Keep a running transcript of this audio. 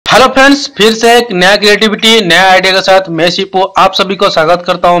Hello friends, फिर से एक नया क्रिएटिविटी नया आइडिया के साथ मैं सिपू आप सभी को स्वागत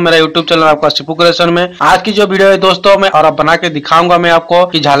करता हूं मेरा यूट्यूब चैनल आपका सिपू क्रिएशन में। आज की जो वीडियो है दोस्तों मैं और बना के दिखाऊंगा मैं आपको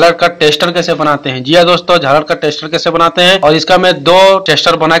कि झालर का टेस्टर कैसे बनाते हैं। जी हाँ दोस्तों, झालर का टेस्टर कैसे बनाते हैं और इसका मैं 2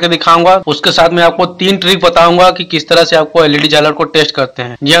 टेस्टर बना के दिखाऊंगा। उसके साथ मैं आपको 3 ट्रिक बताऊंगा कि किस तरह से आपको एलईडी झालर को टेस्ट करते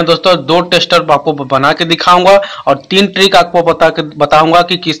हैं। जी हाँ दोस्तों, 2 टेस्टर आपको बना के दिखाऊंगा और 3 ट्रिक आपको बताऊंगा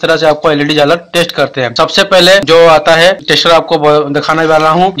कि किस तरह से आपको एलईडी झालर टेस्ट करते हैं। सबसे पहले जो आता है टेस्टर आपको दिखाने वाला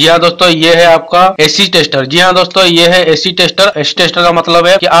हूँ। जी हाँ दोस्तों, ये है आपका एसी टेस्टर। जी हाँ दोस्तों, ये है एसी टेस्टर। एसी टेस्टर का मतलब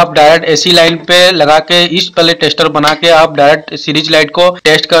है कि आप डायरेक्ट एसी लाइन पे लगा के इस पहले टेस्टर बना के आप डायरेक्ट सीरीज लाइट को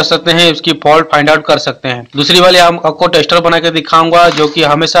टेस्ट कर सकते हैं, उसकी फॉल्ट फाइंड आउट कर सकते हैं। दूसरी वाली आपको टेस्टर बना के दिखाऊंगा जो कि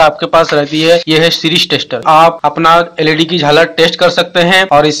हमेशा आपके पास रहती है, ये है सीरीज टेस्टर। आप अपना एलईडी की झालर टेस्ट कर सकते हैं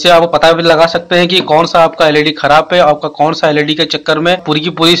और इससे आप पता भी लगा सकते हैं कि कौन सा आपका एलईडी खराब है, आपका कौन सा एलईडी के चक्कर में पूरी की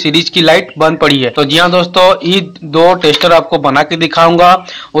पूरी सीरीज की लाइट बंद पड़ी है। तो जी हाँ दोस्तों, ये 2 टेस्टर आपको बना के दिखाऊंगा।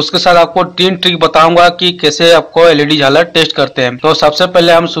 उसके साथ आपको 3 ट्रिक बताऊंगा कि कैसे आपको एलईडी झालर टेस्ट करते हैं। तो सबसे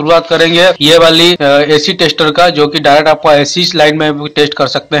पहले हम शुरुआत करेंगे ये वाली एसी टेस्टर का, जो कि डायरेक्ट आपको एसी लाइन में भी टेस्ट कर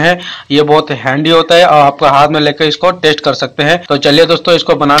सकते हैं। ये बहुत हैंडी होता है और आपका हाथ में लेकर इसको टेस्ट कर सकते हैं। तो चलिए दोस्तों,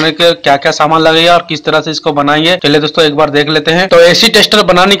 इसको बनाने के क्या क्या सामान लगेगा और किस तरह से इसको बनाएंगे, चलिए दोस्तों एक बार देख लेते हैं। तो एसी टेस्टर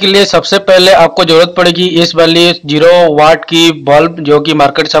बनाने के लिए सबसे पहले आपको जरूरत पड़ेगी इस वाली 0 वाट की बल्ब, जो कि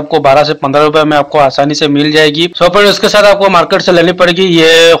मार्केट से आपको 12 से 15 रुपए में आपको आसानी से मिल जाएगी। तो फिर उसके साथ आपको मार्केट से लेनी पड़ेगी ये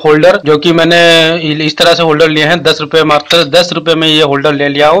होल्डर, जो कि मैंने इस तरह से होल्डर लिए हैं 10 रुपए, मात्र 10 रुपए में ये होल्डर ले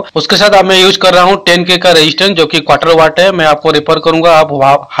लिया हूँ। उसके साथ अब मैं यूज कर रहा हूँ 10K का रेजिस्टेंस, जो कि क्वार्टर वाट है। मैं आपको रेफर करूंगा,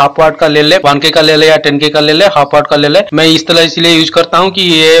 आप हाफ वाट का ले ले, 1K का ले ले या 10K का ले ले, हाफ वाट का ले ले। मैं इस तरह इसलिए यूज करता हूँ कि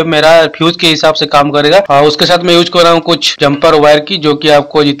ये मेरा फ्यूज के हिसाब से काम करेगा। और उसके साथ मैं यूज कर रहा हूँ कुछ जंपर वायर की, जो कि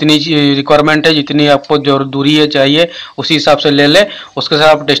आपको जितनी रिक्वायरमेंट है, जितनी आपको जो दूरी है चाहिए उसी हिसाब से ले ले। उसके साथ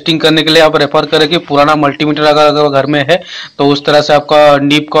आप टेस्टिंग करने के लिए आप रेफर करें कि पुराना मल्टीमीटर अगर घर में है तो उस तरह से आपका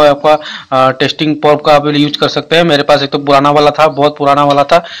नीप का आपका टेस्टिंग पॉप का आप यूज कर सकते हैं। मेरे पास एक तो पुराना वाला था, बहुत पुराना वाला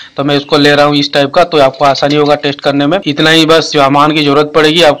था, तो मैं इसको ले रहा हूँ इस टाइप का, तो आपको आसानी होगा टेस्ट करने में। इतना ही बस सामान की जरूरत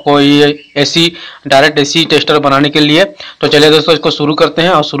पड़ेगी आपको ये एसी डायरेक्ट एसी टेस्टर बनाने के लिए। तो चलिए दोस्तों, इसको शुरू करते हैं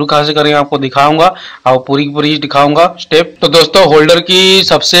और शुरू कहाँ से करेंगे आपको दिखाऊंगा और पूरी दिखाऊंगा स्टेप। तो दोस्तों, होल्डर की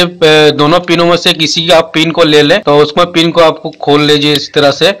सबसे दोनों पिनों में से किसी का आप पिन को ले लें। तो उसमें पिन को आपको खोल लीजिए इस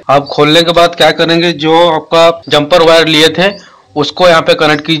तरह से। आप खोलने के बाद क्या करेंगे, जो आपका जंपर वायर लिए थे उसको यहाँ पे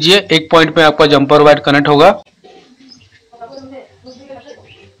कनेक्ट कीजिए। एक पॉइंट पे आपका जंपर वायर कनेक्ट होगा।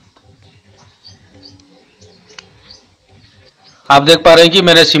 आप देख पा रहे हैं कि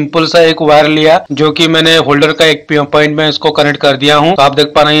मैंने सिंपल सा एक वायर लिया, जो कि मैंने होल्डर का एक पॉइंट में इसको कनेक्ट कर दिया हूं। तो आप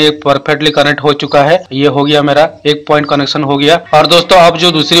देख पा रहे हैं ये परफेक्टली कनेक्ट हो चुका है। ये हो गया, मेरा एक पॉइंट कनेक्शन हो गया। और दोस्तों, आप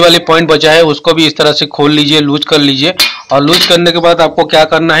जो दूसरी वाली पॉइंट बचा है उसको भी इस तरह से खोल लीजिए, लूज कर लीजिए। और लूज करने के बाद आपको क्या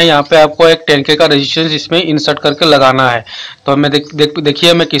करना है, यहाँ पे आपको एक 10K का रेजिस्टेंस इसमें इंसर्ट करके लगाना है। तो मैं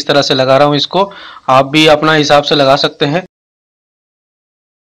देखिए मैं किस तरह से लगा रहा हूँ इसको, आप भी अपना हिसाब से लगा सकते हैं।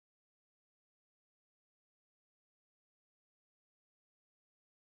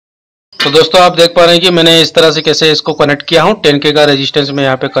 तो दोस्तों, आप देख पा रहे हैं कि मैंने इस तरह से कैसे इसको कनेक्ट किया हूं। 10K का रेजिस्टेंस में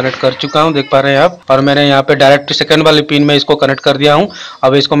यहाँ पे कनेक्ट कर चुका हूं, देख पा रहे हैं आप। और मैंने यहाँ पे डायरेक्ट सेकंड वाली पिन में इसको कनेक्ट कर दिया हूं।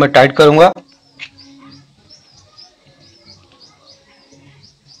 अब इसको मैं टाइट करूंगा।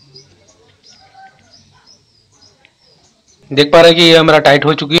 देख पा रहे हैं कि ये हमारा टाइट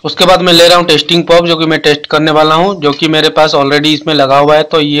हो चुकी है। उसके बाद मैं ले रहा हूँ टेस्टिंग पॉप, जो कि मैं टेस्ट करने वाला हूँ, जो कि मेरे पास ऑलरेडी इसमें लगा हुआ है।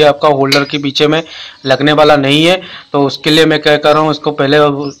 तो ये आपका होल्डर के पीछे में लगने वाला नहीं है। तो उसके लिए मैं क्या कर रहा हूँ, इसको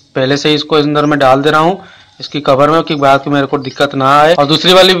पहले से इसको अंदर में डाल दे रहा हूँ इसकी कवर में, कि बाद मेरे को दिक्कत ना आए। और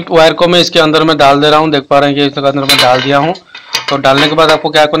दूसरी वाली वायर को मैं इसके अंदर में डाल दे रहा हूँ। देख पा रहे हैं कि इसके अंदर में डाल दिया हूँ। तो डालने के बाद आपको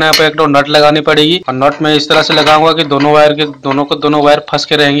क्या करना है, यहाँ पे एक तो नट लगानी पड़ेगी। और नट में इस तरह से लगाऊंगा कि दोनों वायर फंस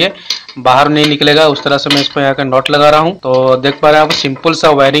के रहेंगे, बाहर नहीं निकलेगा। उस तरह से मैं इसको यहाँ का नॉट लगा रहा हूँ। तो देख पा रहे हैं आप, सिंपल सा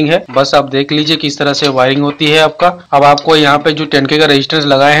वायरिंग है, बस आप देख लीजिए किस तरह से वायरिंग होती है आपका। अब आपको यहाँ पे जो 10K का रेजिस्टेंस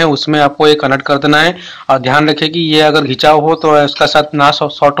लगाए हैं उसमें आपको ये कनेक्ट कर देना है। और ध्यान रखिए कि ये अगर घिंचाव हो तो इसका साथ ना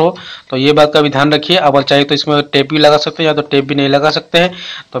शॉर्ट हो, तो ये बात का भी ध्यान रखिए। अब चाहिए तो इसमें टेप भी लगा सकते हैं या तो टेप भी नहीं लगा सकते हैं।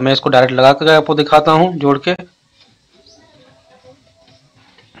 तो मैं इसको डायरेक्ट लगा कर आपको दिखाता हूँ जोड़ के।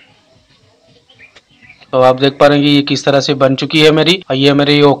 तो आप देख पा रहे हैं कि ये किस तरह से बन चुकी है मेरी, और ये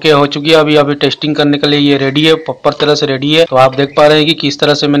मेरी ओके हो चुकी है। अभी टेस्टिंग करने के लिए ये रेडी है, प्रॉपर तरह से रेडी है। तो आप देख पा रहे हैं कि किस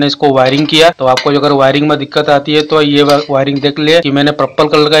तरह से मैंने इसको वायरिंग किया। तो आपको अगर वायरिंग में दिक्कत आती है तो ये वायरिंग देख लिया कि मैंने पर्पल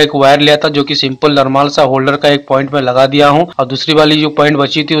कलर का एक वायर लिया था, जो कि सिंपल नॉर्मल सा होल्डर का एक पॉइंट में लगा दिया हूँ। और दूसरी वाली जो पॉइंट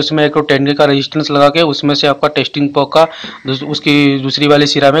बची थी उसमें एक 10K का रेजिस्टेंस लगा के उसमें से आपका टेस्टिंग पॉक का उसकी दूसरी वाली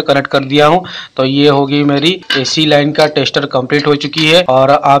सिरा में कनेक्ट कर दिया हूँ। तो ये होगी मेरी एसी लाइन का टेस्टर कंप्लीट हो चुकी है।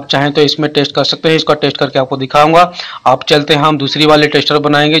 और आप चाहें तो इसमें टेस्ट कर सकते हैं, इसका टेस्ट करके आपको दिखाऊंगा। आप चलते हैं, हम दूसरी वाले टेस्टर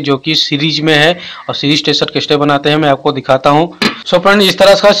बनाएंगे जो कि सीरीज में है। और सीरीज टेस्टर कैसे बनाते हैं मैं आपको दिखाता हूं। सो फ्रेंड, इस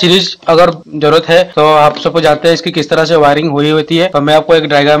तरह का सीरीज अगर जरूरत है तो आप सबको जानते हैं इसकी किस तरह से वायरिंग हुई होती है। तो मैं आपको एक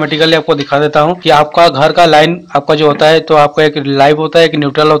डायग्रामेटिकली आपको दिखा देता हूँ कि आपका घर का लाइन आपका जो होता है, तो आपका एक लाइव होता है, एक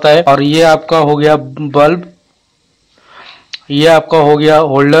न्यूट्रल होता है, और ये आपका हो गया बल्ब, ये आपका हो गया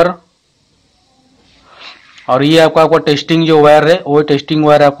होल्डर, और ये आपका टेस्टिंग जो वायर है वो टेस्टिंग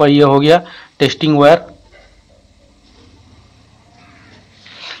वायर आपका ये हो गया टेस्टिंग वायर,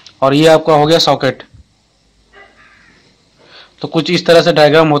 और ये आपका हो गया सॉकेट। तो कुछ इस तरह से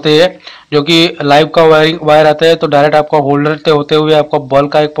डायग्राम होते हैं जो कि लाइव का वायर आता है। तो डायरेक्ट आपका होल्डर से होते हुए आपका बॉल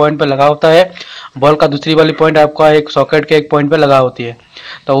का एक पॉइंट पे लगा होता है, बॉल का दूसरी वाली पॉइंट आपका एक सॉकेट के एक पॉइंट पे लगा होती है।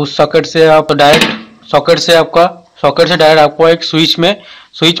 तो उस सॉकेट से आप डायरेक्ट सॉकेट से डायरेक्ट आपको एक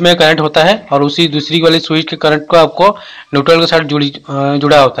स्विच में करंट होता है, और उसी दूसरी वाली स्विच के करंट को आपको न्यूट्रल के साथ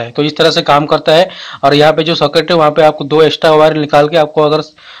जुड़ा होता है। तो इस तरह से काम करता है। और यहाँ पे जो सॉकेट है वहाँ पे आपको 2 एक्स्ट्रा वायर निकाल के आपको अगर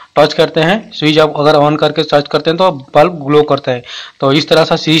टच करते हैं, स्विच आप अगर ऑन करके सर्च करते हैं तो बल्ब ग्लो करता है। तो इस तरह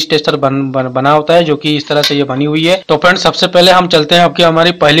से सीरीज टेस्टर बना होता है, जो कि इस तरह से ये बनी हुई है। तो फ्रेंड्स, सबसे पहले हम चलते हैं आपकी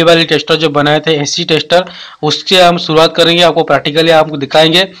हमारी पहली वाली टेस्टर जो बनाए थे एसी टेस्टर, उससे हम शुरुआत करेंगे। आपको प्रैक्टिकली आपको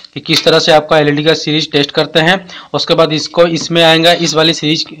दिखाएंगे कि किस तरह से आपका एलईडी का सीरीज टेस्ट करते हैं। उसके बाद इसमें आएगा इस वाली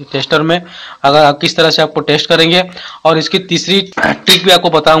सीरीज टेस्टर में अगर आप किस तरह से आपको टेस्ट करेंगे। और इसकी तीसरी ट्रिक भी आपको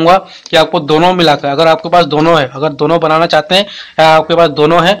बताऊंगा कि आपको दोनों मिलाकर, अगर आपके पास दोनों है, अगर दोनों बनाना चाहते हैं या आपके पास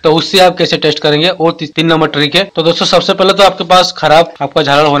दोनों है, तो उससे आप कैसे टेस्ट करेंगे, वो 3 नंबर ट्रिक है। तो दोस्तों, सबसे पहले तो आपके पास खराब आपका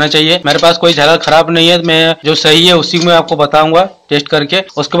झालर होना चाहिए। मेरे पास कोई झालर खराब नहीं है, मैं जो सही है उसी में आपको बताऊंगा टेस्ट करके।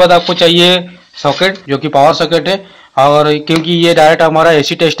 उसके बाद आपको चाहिए सॉकेट, जो कि पावर सॉकेट है, और क्योंकि ये डायरेक्ट हमारा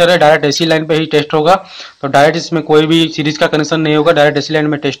एसी टेस्टर है, डायरेक्ट एसी लाइन पे ही टेस्ट होगा, तो डायरेक्ट इसमें कोई भी सीरीज का कनेक्शन नहीं होगा, डायरेक्ट एसी लाइन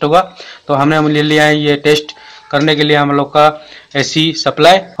में टेस्ट होगा। तो हम ले लिया है ये टेस्ट करने के लिए हम लोग का एसी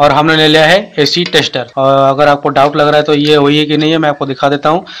सप्लाई, और हमने ले लिया है एसी टेस्टर। और अगर आपको डाउट लग रहा है तो ये वही है कि नहीं है, मैं आपको दिखा देता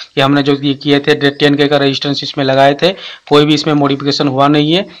हूँ कि हमने जो ये किए थे 10K का रेजिस्टेंस इसमें लगाए थे, कोई भी इसमें मॉडिफिकेशन हुआ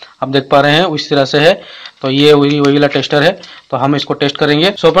नहीं है, आप देख पा रहे हैं उस तरह से है। तो ये वही वाला टेस्टर है, तो हम इसको टेस्ट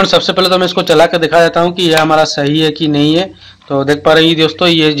करेंगे। सो फ्रेंड्स, सबसे पहले तो मैं इसको चला के दिखा देता हूँ कि यह हमारा सही है कि नहीं है। तो देख पा रहे हैं दोस्तों,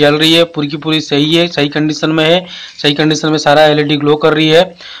 ये जल रही है, पूरी की पूरी सही है, सही कंडीशन में है, सही कंडीशन में सारा एलईडी ग्लो कर रही है।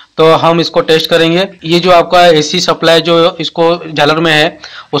 तो हम इसको टेस्ट करेंगे। ये जो आपका एसी सप्लाई जो इसको झालर में है,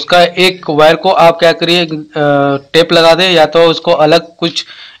 उसका एक वायर को आप क्या करिए, टेप लगा दे, या तो उसको अलग कुछ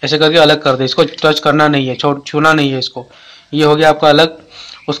ऐसे करके अलग कर दे। इसको टच करना नहीं है, छूना नहीं है इसको। ये हो गया आपका अलग।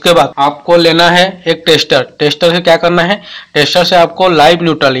 उसके बाद आपको लेना है एक टेस्टर। टेस्टर से क्या करना है, टेस्टर से आपको लाइव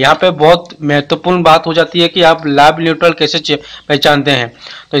न्यूट्रल, यहाँ पे बहुत महत्वपूर्ण बात हो जाती है कि आप लाइव न्यूट्रल कैसे पहचानते हैं।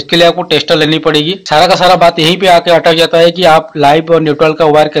 तो इसके लिए आपको टेस्टर लेनी पड़ेगी। सारा का सारा बात यहीं पे आके अटक जाता है कि आप लाइव और न्यूट्रल का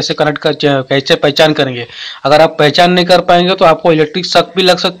वायर कैसे कैसे पहचान करेंगे। अगर आप पहचान नहीं कर पाएंगे तो आपको इलेक्ट्रिक शॉक भी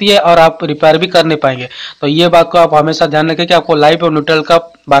लग सकती है और आप रिपेयर भी कर नहीं पाएंगे। तो ये बात को आप हमेशा ध्यान रखें कि आपको लाइव और न्यूट्रल का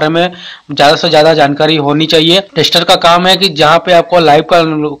बारे में ज्यादा से ज्यादा जानकारी होनी चाहिए। टेस्टर का काम है कि जहाँ पे आपको लाइव का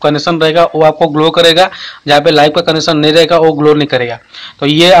कनेक्शन रहेगा वो आपको ग्लो करेगा, जहाँ पे लाइव का कनेक्शन नहीं रहेगा वो ग्लो नहीं करेगा। तो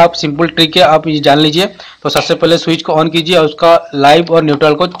ये आप सिंपल ट्रिक है, आप ये जान लीजिए। तो सबसे पहले स्विच को ऑन कीजिए और उसका लाइव और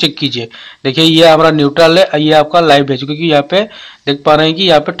न्यूट्रल को चेक कीजिए। देखिए ये हमारा न्यूट्रल है, ये आपका लाइव है, क्योंकि यहाँ पे देख पा रहे हैं कि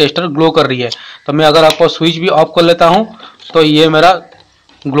यहाँ पे टेस्टर ग्लो कर रही है। तो मैं अगर आपको स्विच भी ऑफ कर लेता हूँ तो ये मेरा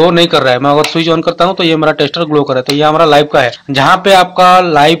ग्लो नहीं कर रहा है। मैं अगर स्विच ऑन करता हूं तो ये मेरा टेस्टर ग्लो कर रहा है। तो ये हमारा लाइव का है। जहां पे आपका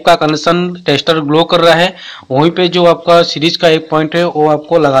लाइव का कनेक्शन टेस्टर ग्लो कर रहा है, वहीं पे जो आपका सीरीज का एक पॉइंट है वो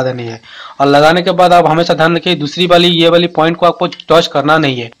आपको लगा देनी है। और लगाने के बाद आप हमेशा ध्यान रखिए दूसरी वाली ये वाली पॉइंट को आपको टच करना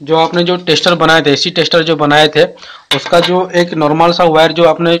नहीं है। जो आपने जो टेस्टर बनाए थे, एसी टेस्टर जो बनाए थे, उसका जो एक नॉर्मल सा वायर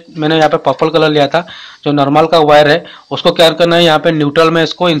जो मैंने यहाँ पे पर्पल कलर लिया था, जो नॉर्मल का वायर है, उसको क्या करना है, यहाँ पे न्यूट्रल में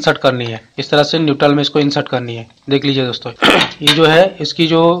इसको इंसर्ट करनी है। इस तरह से न्यूट्रल में इसको इंसर्ट करनी है। देख लीजिए दोस्तों, ये जो है इसकी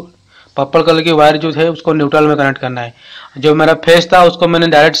जो पर्पल कलर की वायर जो थे उसको न्यूट्रल में कनेक्ट करना है। जो मेरा फेस था उसको मैंने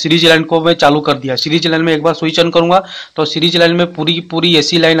डायरेक्ट सीरीज लाइन को मैं चालू कर दिया। सीरीज लाइन में एक बार स्विच ऑन करूंगा तो सीरीज लाइन में पूरी की पूरी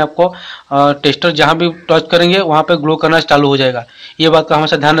एसी लाइन आपको टेस्टर जहां भी टच करेंगे वहां पे ग्लो करना चालू हो जाएगा। ये बात का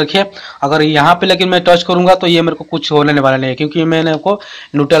हमेशा ध्यान रखिए। अगर यहाँ पे लेकिन मैं टच करूंगा तो ये मेरे को कुछ होने वाला नहीं है, क्योंकि मैंने आपको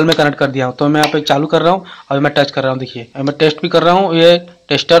न्यूट्रल में कनेक्ट कर दिया हूँ। तो मैं यहाँ पे चालू कर रहा हूँ और मैं टच कर रहा हूँ। देखिए मैं टेस्ट भी कर रहा हूँ, ये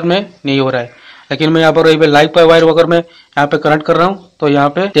टेस्टर में नहीं हो रहा है, लेकिन मैं यहाँ पर लाइव का वायर अगर मैं यहाँ पे कनेक्ट कर रहा हूँ तो यहाँ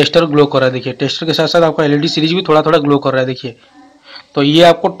पे टेस्टर ग्लो कर रहा है। देखिए टेस्टर के साथ साथ आपका एलईडी सीरीज भी थोड़ा थोड़ा ग्लो कर रहा है। देखिए तो ये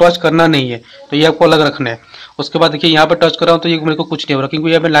आपको टच करना नहीं है, तो ये आपको अलग रखना है। उसके बाद देखिए यहाँ पे टच कर रहा हूँ तो ये मेरे को कुछ नहीं हो रहा, क्योंकि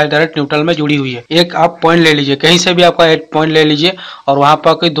यहाँ पे लाइट डायरेक्ट न्यूट्रल में जुड़ी हुई है। एक आप पॉइंट ले लीजिए, कहीं से भी आपका एक पॉइंट ले लीजिए और वहां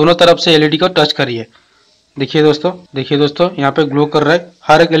पर दोनों तरफ से एलईडी को टच करिए। देखिए दोस्तों यहाँ पे ग्लो कर रहा है,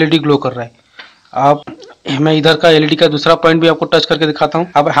 हर एक एलईडी ग्लो कर रहा है। आप मैं इधर का एलईडी का दूसरा पॉइंट भी आपको टच करके दिखाता हूँ।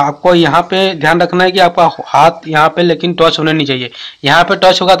 अब आपको यहाँ पे ध्यान रखना है कि आपका हाथ यहाँ पे लेकिन टच होना नहीं चाहिए। यहाँ पे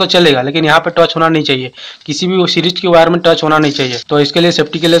टच होगा तो चलेगा, लेकिन यहाँ पे टच होना नहीं चाहिए, किसी भी सीरीज की वायर में टच होना नहीं चाहिए। तो इसके लिए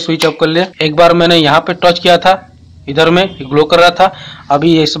सेफ्टी के लिए स्विच ऑफ कर ले। एक बार मैंने यहाँ पे टच किया था इधर में ग्लो कर रहा था,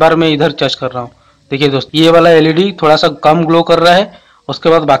 अभी इस बार मैं इधर टच कर रहा हूँ। देखिए दोस्त ये वाला एलईडी थोड़ा सा कम ग्लो कर रहा है, उसके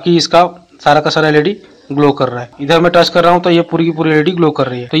बाद बाकी इसका सारा का सारा एलईडी ग्लो कर रहा है। इधर मैं टच कर रहा हूँ तो ये पूरी की पूरी एलईडी ग्लो कर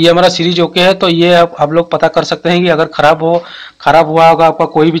रही है। तो ये हमारा सीरीज ओके है। तो ये आप लोग पता कर सकते हैं कि अगर खराब हुआ होगा आपका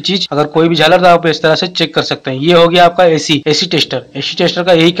कोई भी चीज, अगर कोई भी झालर, तो आप इस तरह से चेक कर सकते हैं। ये हो गया आपका एसी टेस्टर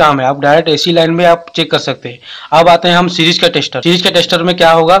का यही काम है, आप डायरेक्ट एसी लाइन में आप चेक कर सकते हैं। अब आते हैं हम सीरीज का टेस्टर में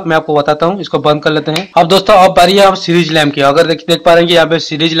क्या होगा मैं आपको बताता हूँ। इसको बंद कर लेते हैं। अब दोस्तों अब बारी है सीरीज लैंप की। अगर देख पा रहे हैं कि यहाँ पे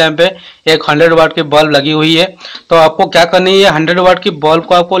सीरीज लैंप पे एक 100 वाट की बल्ब लगी हुई है। तो आपको क्या करनी है, 100 वाट की बल्ब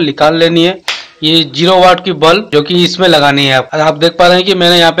को आपको निकाल लेनी है। ये 0 वाट की बल्ब जो कि इसमें लगानी है। आप देख पा रहे हैं कि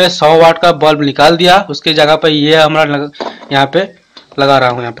मैंने यहाँ पे 100 वाट का बल्ब निकाल दिया, उसके जगह पे ये हमारा यहाँ पे लगा रहा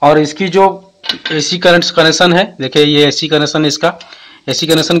हूँ यहाँ पे। और इसकी जो एसी कनेक्शन है, देखिए ये एसी कनेक्शन, इसका एसी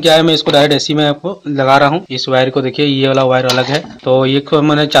कनेक्शन क्या है, मैं इसको डायरेक्ट एसी में आपको लगा रहा हूँ। इस वायर को देखिए, ये वाला वायर अलग है। तो ये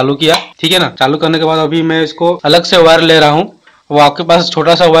मैंने चालू किया, ठीक है ना। चालू करने के बाद अभी मैं इसको अलग से वायर ले रहा हूँ। वो आपके पास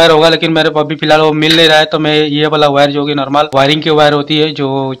छोटा सा वायर होगा, लेकिन मेरे पास अभी फिलहाल वो मिल नहीं रहा है। तो मैं ये वाला वायर जो कि नॉर्मल वायरिंग की वायर होती है,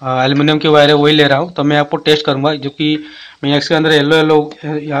 जो एल्युमिनियम की वायर है, वही ले रहा हूँ। तो मैं आपको टेस्ट करूंगा, जो कि मैं इसके अंदर येलो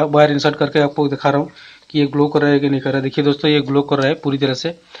वायर इंसर्ट करके आपको दिखा रहा हूँ कि ये ग्लो कर रहा है कि नहीं कर रहा है। देखिए दोस्तों ये ग्लो कर रहा है पूरी तरह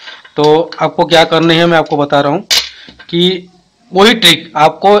से। तो आपको क्या करनी है मैं आपको बता रहा हूँ कि वही ट्रिक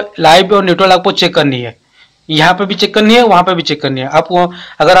आपको लाइव और न्यूट्रल आपको चेक करनी है। यहाँ पे भी चेक करनी है, वहां पे भी चेक करनी है आपको।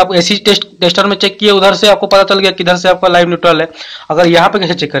 अगर आप एसी टेस्टर में चेक किए, उधर से आपको पता चल गया किधर से आपका लाइव न्यूट्रल है। अगर यहाँ पे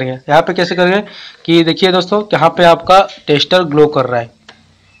कैसे चेक करेंगे, यहाँ पे कैसे करेंगे कि देखिए दोस्तों यहाँ पे आपका टेस्टर ग्लो कर रहा है।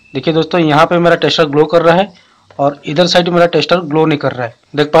 देखिए दोस्तों यहाँ पे मेरा टेस्टर ग्लो कर रहा है और इधर साइड मेरा टेस्टर ग्लो नहीं कर रहा है।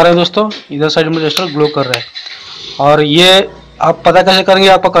 देख पा रहे हैं दोस्तों, इधर साइड में टेस्टर ग्लो कर रहा है। और ये आप पता कैसे करेंगे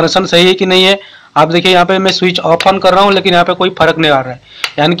आपका कनेक्शन सही है कि नहीं है। आप देखिए यहाँ पे मैं स्विच ऑफ ऑन कर रहा हूँ, लेकिन यहाँ पे कोई फर्क नहीं आ रहा है,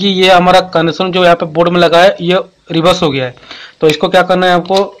 यानी कि ये हमारा कनेक्शन जो यहाँ पे बोर्ड में लगा है ये रिवर्स हो गया है। तो इसको क्या करना है,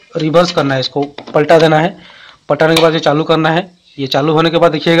 आपको रिवर्स करना है, इसको पलटा देना है। पलटाने के बाद ये चालू करना है। ये चालू होने के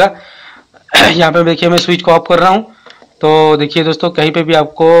बाद देखिएगा यहाँ पे देखिए मैं स्विच को ऑफ कर रहा हूँ। तो देखिए दोस्तों कहीं पे भी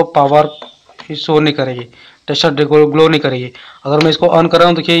आपको पावर शो नहीं करेगी, टेस्टर ग्लो नहीं करेगी। अगर मैं इसको ऑन कर रहा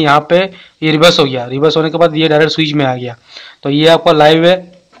हूँ, देखिए यहाँ पे ये रिवर्स हो गया। रिवर्स होने के बाद ये डायरेक्ट स्विच में आ गया। तो ये आपका लाइव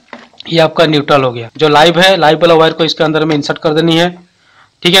है, ये आपका न्यूट्रल हो गया। जो लाइव है, लाइव वाला वायर को इसके अंदर में इंसर्ट कर देनी है,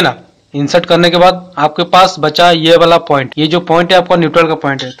 ठीक है ना। इंसर्ट करने के बाद आपके पास बचा ये वाला पॉइंट। ये जो पॉइंट है आपका न्यूट्रल का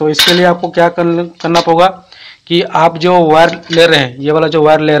पॉइंट है। तो इसके लिए आपको क्या करना होगा कि आप जो वायर ले रहे हैं, ये वाला जो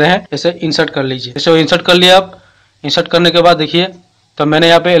वायर ले रहे हैं, इसे इंसर्ट कर लीजिए। इसे इंसर्ट कर लिया आप। इंसर्ट करने के बाद देखिए, तो मैंने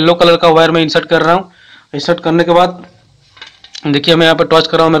यहाँ पे येलो कलर का वायर में इंसर्ट कर रहा हूँ। इंसर्ट करने के बाद देखिए मैं यहाँ पे टच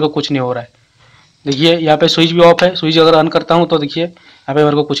कर रहा हूँ, मेरे को कुछ नहीं हो रहा है। देखिए यहाँ पे स्विच भी ऑफ है। स्विच अगर ऑन करता हूँ तो देखिए यहाँ पे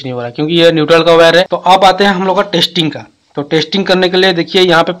मेरे को कुछ नहीं हो रहा है, क्योंकि ये न्यूट्रल का वायर है। तो अब आते हैं हम लोग का टेस्टिंग का। तो टेस्टिंग करने के लिए देखिए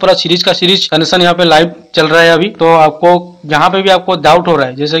यहाँ पे पूरा सीरीज कनेक्शन यहाँ पे लाइव चल रहा है अभी। तो आपको यहाँ पे भी आपको डाउट हो रहा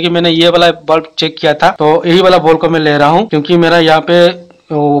है, जैसे कि मैंने ये वाला बल्ब चेक किया था, तो यही वाला बल्ब को मैं ले रहा हूँ, क्योंकि मेरा यहाँ पे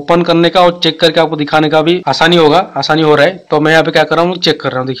ओपन करने का और चेक करके आपको दिखाने का भी आसानी हो रहा है। तो मैं यहाँ पे क्या कर रहा हूँ, चेक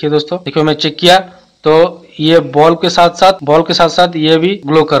कर रहा हूँ। देखिए दोस्तों, देखिए मैं चेक किया तो ये बॉल के साथ साथ ये भी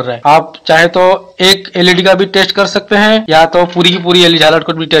ग्लो कर रहा है। आप चाहे तो एक एलईडी का भी टेस्ट कर सकते हैं, या तो पूरी की पूरी एलईडी झालर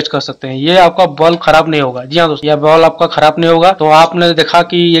को भी टेस्ट कर सकते हैं। ये आपका बल्ब खराब नहीं होगा। जी हाँ दोस्तों, यह बल्ब आपका खराब नहीं होगा। तो आपने देखा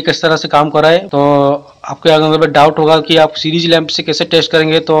कि ये किस तरह से काम कर रहा है। तो आपके अगर में डाउट होगा कि आप सीरीज लैंप से कैसे टेस्ट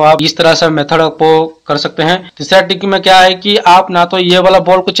करेंगे, तो आप इस तरह से मेथड आपको कर सकते हैं। तीसरा ट्रिक में क्या है कि आप ना तो ये वाला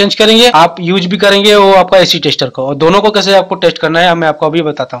बल्ब को चेंज करेंगे, आप यूज भी करेंगे वो आपका एसी टेस्टर को, और दोनों को कैसे आपको टेस्ट करना है मैं आपको अभी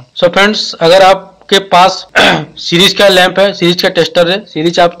बताता हूँ। सो फ्रेंड्स, अगर आपके पास सीरीज का लैंप है, सीरीज का टेस्टर है,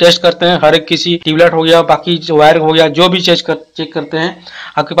 सीरीज आप टेस्ट करते हैं, हर एक किसी ट्यूबलाइट हो गया, बाकी वायर हो गया, जो भी चेक करते हैं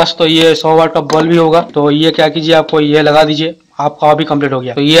आपके पास, तो ये 100 वाट का बल्ब भी होगा। तो ये क्या कीजिए, आपको ये लगा दीजिए, आपका अभी कंप्लीट हो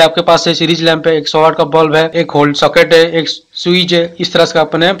गया। तो ये आपके पास है सीरीज लैंप है, एक 100 वाट का बल्ब है, एक होल्ड सॉकेट है, एक स्विच है। इस तरह से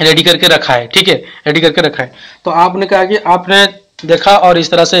आपने रेडी करके रखा है, ठीक है, रेडी करके रखा है। तो आपने कहा कि आपने देखा और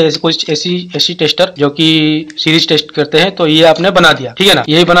इस तरह से कुछ एसी टेस्टर जो कि सीरीज टेस्ट करते हैं, तो ये आपने बना दिया, ठीक है ना,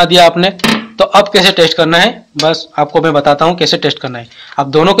 यही बना दिया आपने। तो अब कैसे टेस्ट करना है बस आपको मैं बताता हूँ कैसे टेस्ट करना है। आप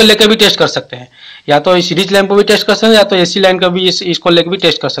दोनों को लेकर भी टेस्ट कर सकते हैं, या तो सीरीज लैंप को भी टेस्ट कर सकते हैं, या तो एसी लाइन का भी इसको लेकर भी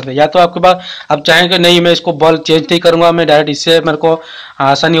टेस्ट कर सकते हैं। या तो आपके पास आप चाहेंगे नहीं मैं इसको बल्ब चेंज नहीं करूंगा, मैं डायरेक्ट, इससे मेरे को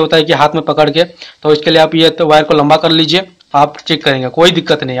आसानी होता है कि हाथ में पकड़ के, तो इसके लिए आप ये तो वायर को लंबा कर लीजिए, आप चेक करेंगे, कोई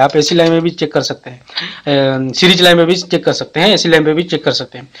दिक्कत नहीं। आप एसी लाइन में भी चेक कर सकते हैं, सीरीज लाइन में भी चेक कर सकते हैं, एसी लाइन में भी चेक कर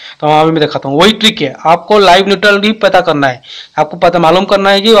सकते हैं। तो वहां भी मैं दिखाता हूँ। वही ट्रिक है, आपको लाइव न्यूट्रल भी पता करना है, आपको पता मालूम करना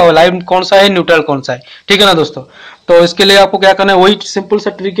है कि लाइव कौन सा है, न्यूट्रल कौन सा है, ठीक है ना दोस्तों। तो इसके लिए आपको क्या करना है, वही सिंपल सा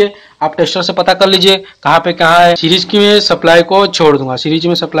ट्रिक है, आप टेस्टर से पता कर लीजिए कहाँ पे कहाँ है। सीरीज की मैं सप्लाई को छोड़ दूंगा, सीरीज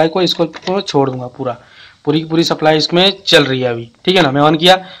में सप्लाई को इसको छोड़ दूंगा, पूरी की पूरी सप्लाई इसमें चल रही है अभी, ठीक है ना। मैं ऑन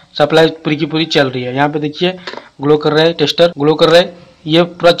किया, सप्लाई पूरी की पूरी चल रही है। यहाँ पे देखिए ग्लो कर रहा है, टेस्टर ग्लो कर रहा है, ये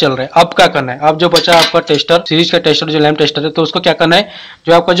पूरा चल रहा है। अब क्या करना है, अब जो बचा आपका टेस्टर, सीरीज का टेस्टर जो लैंप टेस्टर है, तो उसको क्या करना है,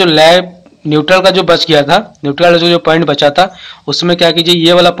 जो आपका जो लैंप न्यूट्रल का जो बच गया था, न्यूट्रल जो पॉइंट बचा था, उसमें क्या कीजिए,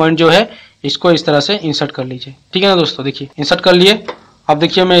 ये वाला पॉइंट जो है इसको इस तरह से इंसर्ट कर लीजिए। ठीक है ना दोस्तों, देखिए इंसर्ट कर लिए। अब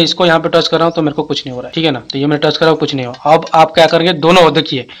देखिए मैं इसको यहाँ पे टच कर रहा हूँ तो मेरे को कुछ नहीं हो रहा है। ठीक है ना, तो ये मैं टच कर रहा हूँ, कुछ नहीं हो। अब आप क्या करेंगे, दोनों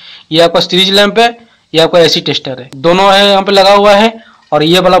देखिए, ये आपका सीरीज लैंप है, ये आपका एसी टेस्टर है, दोनों है यहाँ पे लगा हुआ है, और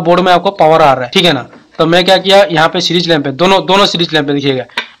ये वाला बोर्ड में आपको पावर आ रहा है। ठीक है ना, तो मैं क्या किया, यहाँ पे सीरीज लैंप है, दोनों सीरीज लैंप है, देखिएगा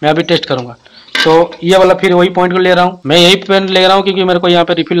मैं अभी टेस्ट करूंगा। तो ये वाला फिर वही पॉइंट को ले रहा हूँ, मैं यही पेन ले रहा हूँ क्योंकि मेरे को यहाँ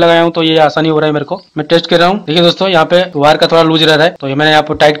पे रिफिल लगाया हूँ तो ये आसानी हो रहा है मेरे को। मैं टेस्ट कर रहा हूँ, देखिए दोस्तों यहाँ पे वायर का थोड़ा लूज रह रहा है, तो ये मैंने यहाँ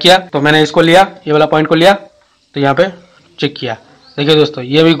पे टाइट किया, तो मैंने इसको लिया, ये वाला पॉइंट को लिया, तो यहाँ पे चेक किया, देखिए दोस्तों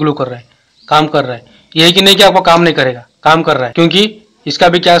ये भी ग्लू कर रहा है, काम कर रहा है। यही कि नहीं कि आपको काम नहीं करेगा, काम कर रहा है, क्योंकि इसका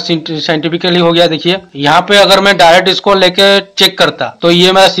भी क्या साइंटिफिकली हो गया। देखिए यहाँ पे अगर मैं डायरेक्ट इसको लेके चेक करता तो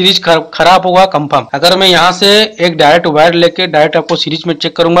ये मेरा सीरीज खराब होगा कंफर्म। अगर मैं यहाँ से एक डायरेक्ट वायर लेके डायरेक्ट आपको सीरीज में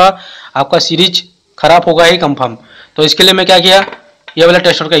चेक करूंगा, आपका सीरीज खराब होगा ही कंफर्म। तो इसके लिए मैं क्या किया, ये वाला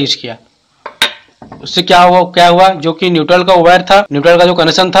टेस्टर का यूज किया। उससे क्या हुआ, जो कि न्यूट्रल का वायर था, न्यूट्रल का जो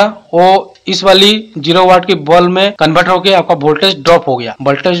कनेक्शन था, वो इस वाली 0 वाट की बल्ब में कन्वर्ट होकर आपका वोल्टेज ड्रॉप हो गया।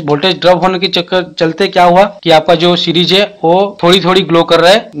 वोल्टेज ड्रॉप होने के चक्कर चलते क्या हुआ कि आपका जो सीरीज है वो थोड़ी थोड़ी ग्लो कर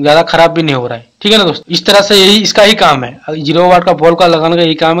रहा है, ज्यादा खराब भी नहीं हो रहा है। ठीक है ना दोस्तों, इस तरह से यही इसका ही काम है, 0 वाट का बल्ब का लगाने का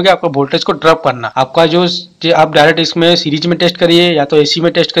यही काम है कि आपका वोल्टेज को ड्रॉप करना। आपका जो आप डायरेक्ट इसमें सीरीज में टेस्ट करिए या तो एसी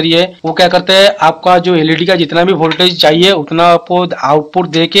में टेस्ट करिए, वो क्या करते हैं, आपका जो एलईडी का जितना भी वोल्टेज चाहिए उतना आपको आउटपुट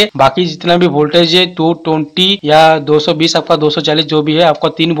दे के, बाकी जितना भी वोल्टेज है 220 या 220 आपका 240 जो भी है, आपका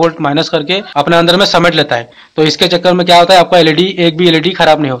 3 वोल्ट माइनस करके अपने अंदर में समेट लेता है। तो इसके चक्कर में क्या होता है, आपका एलईडी एक भी एलईडी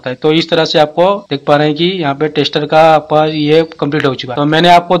खराब नहीं होता है। तो इस तरह से आपको देख पा रहे हैं कि यहाँ पे टेस्टर का आपका ये कंप्लीट हो चुका है। तो मैंने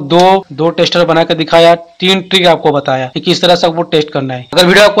आपको दो टेस्टर बना के दिखाया, 3 ट्रिक आपको बताया कि किस तरह से आपको टेस्ट करना है। अगर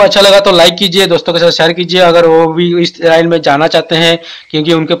वीडियो आपको अच्छा लगा तो लाइक कीजिए, दोस्तों के साथ शेयर कीजिए। अगर वो भी इस लाइन में जाना चाहते हैं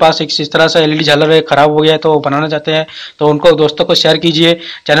क्योंकि उनके पास एक इस तरह से एलईडी झालर है, खराब हो गया है, तो वो बनाना चाहते हैं, तो उनको दोस्तों को शेयर कीजिए।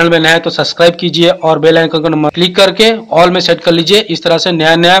 चैनल में नया है तो सब्सक्राइब कीजिए और बेल आइकन को क्लिक करके ऑल में सेट कर लीजिए। इस तरह से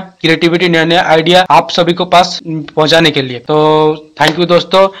नया नया क्रिएटिविटी, नया नया आइडिया आप सभी को पास पहुंचाने के लिए। तो थैंक यू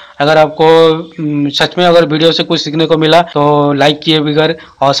दोस्तों। अगर आपको सच में अगर वीडियो से कुछ सीखने को मिला तो लाइक किए बगैर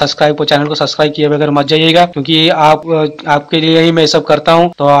और चैनल को सब्सक्राइब किए बगैर मत जाइएगा, क्योंकि आपके लिए ही मैं सब करता हूं।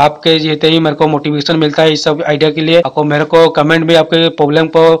 तो आपके जीते ही मेरे को मोटिवेशन मिलता है इस सब आइडिया के लिए। आपको मेरे को कमेंट में आपके प्रॉब्लम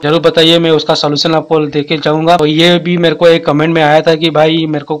को जरूर बताइए, मैं उसका सोल्यूशन आपको देके जाऊंगा। तो ये भी मेरे को एक कमेंट में आया था कि भाई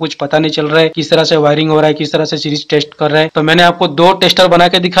मेरे को कुछ पता नहीं चल रहा है, किस तरह से वायरिंग हो रहा है, किस तरह से सीरीज टेस्ट कर रहे हैं। तो मैंने आपको 2 टेस्टर बना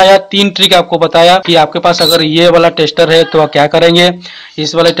के दिखाया, 3 ट्रिक आपको बताया कि आपके पास अगर ये वाला टेस्टर है तो आप क्या करेंगे,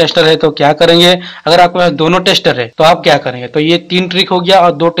 इस वाले टेस्टर है तो क्या करेंगे, अगर आपके पास दोनों टेस्टर है तो आप क्या करेंगे। तो ये 3 ट्रिक हो गया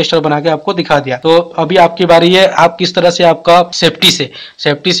और 2 टेस्टर बना के आपको दिखा दिया। तो अभी आपकी बारी है, आप किस तरह से आपका सेफ्टी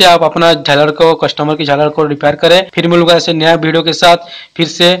से आप अपना झालर को, कस्टमर की झालर को रिपेयर करें। फिर मिलूंगा ऐसे नया वीडियो के साथ, फिर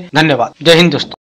से धन्यवाद। जय हिंद दोस्तों।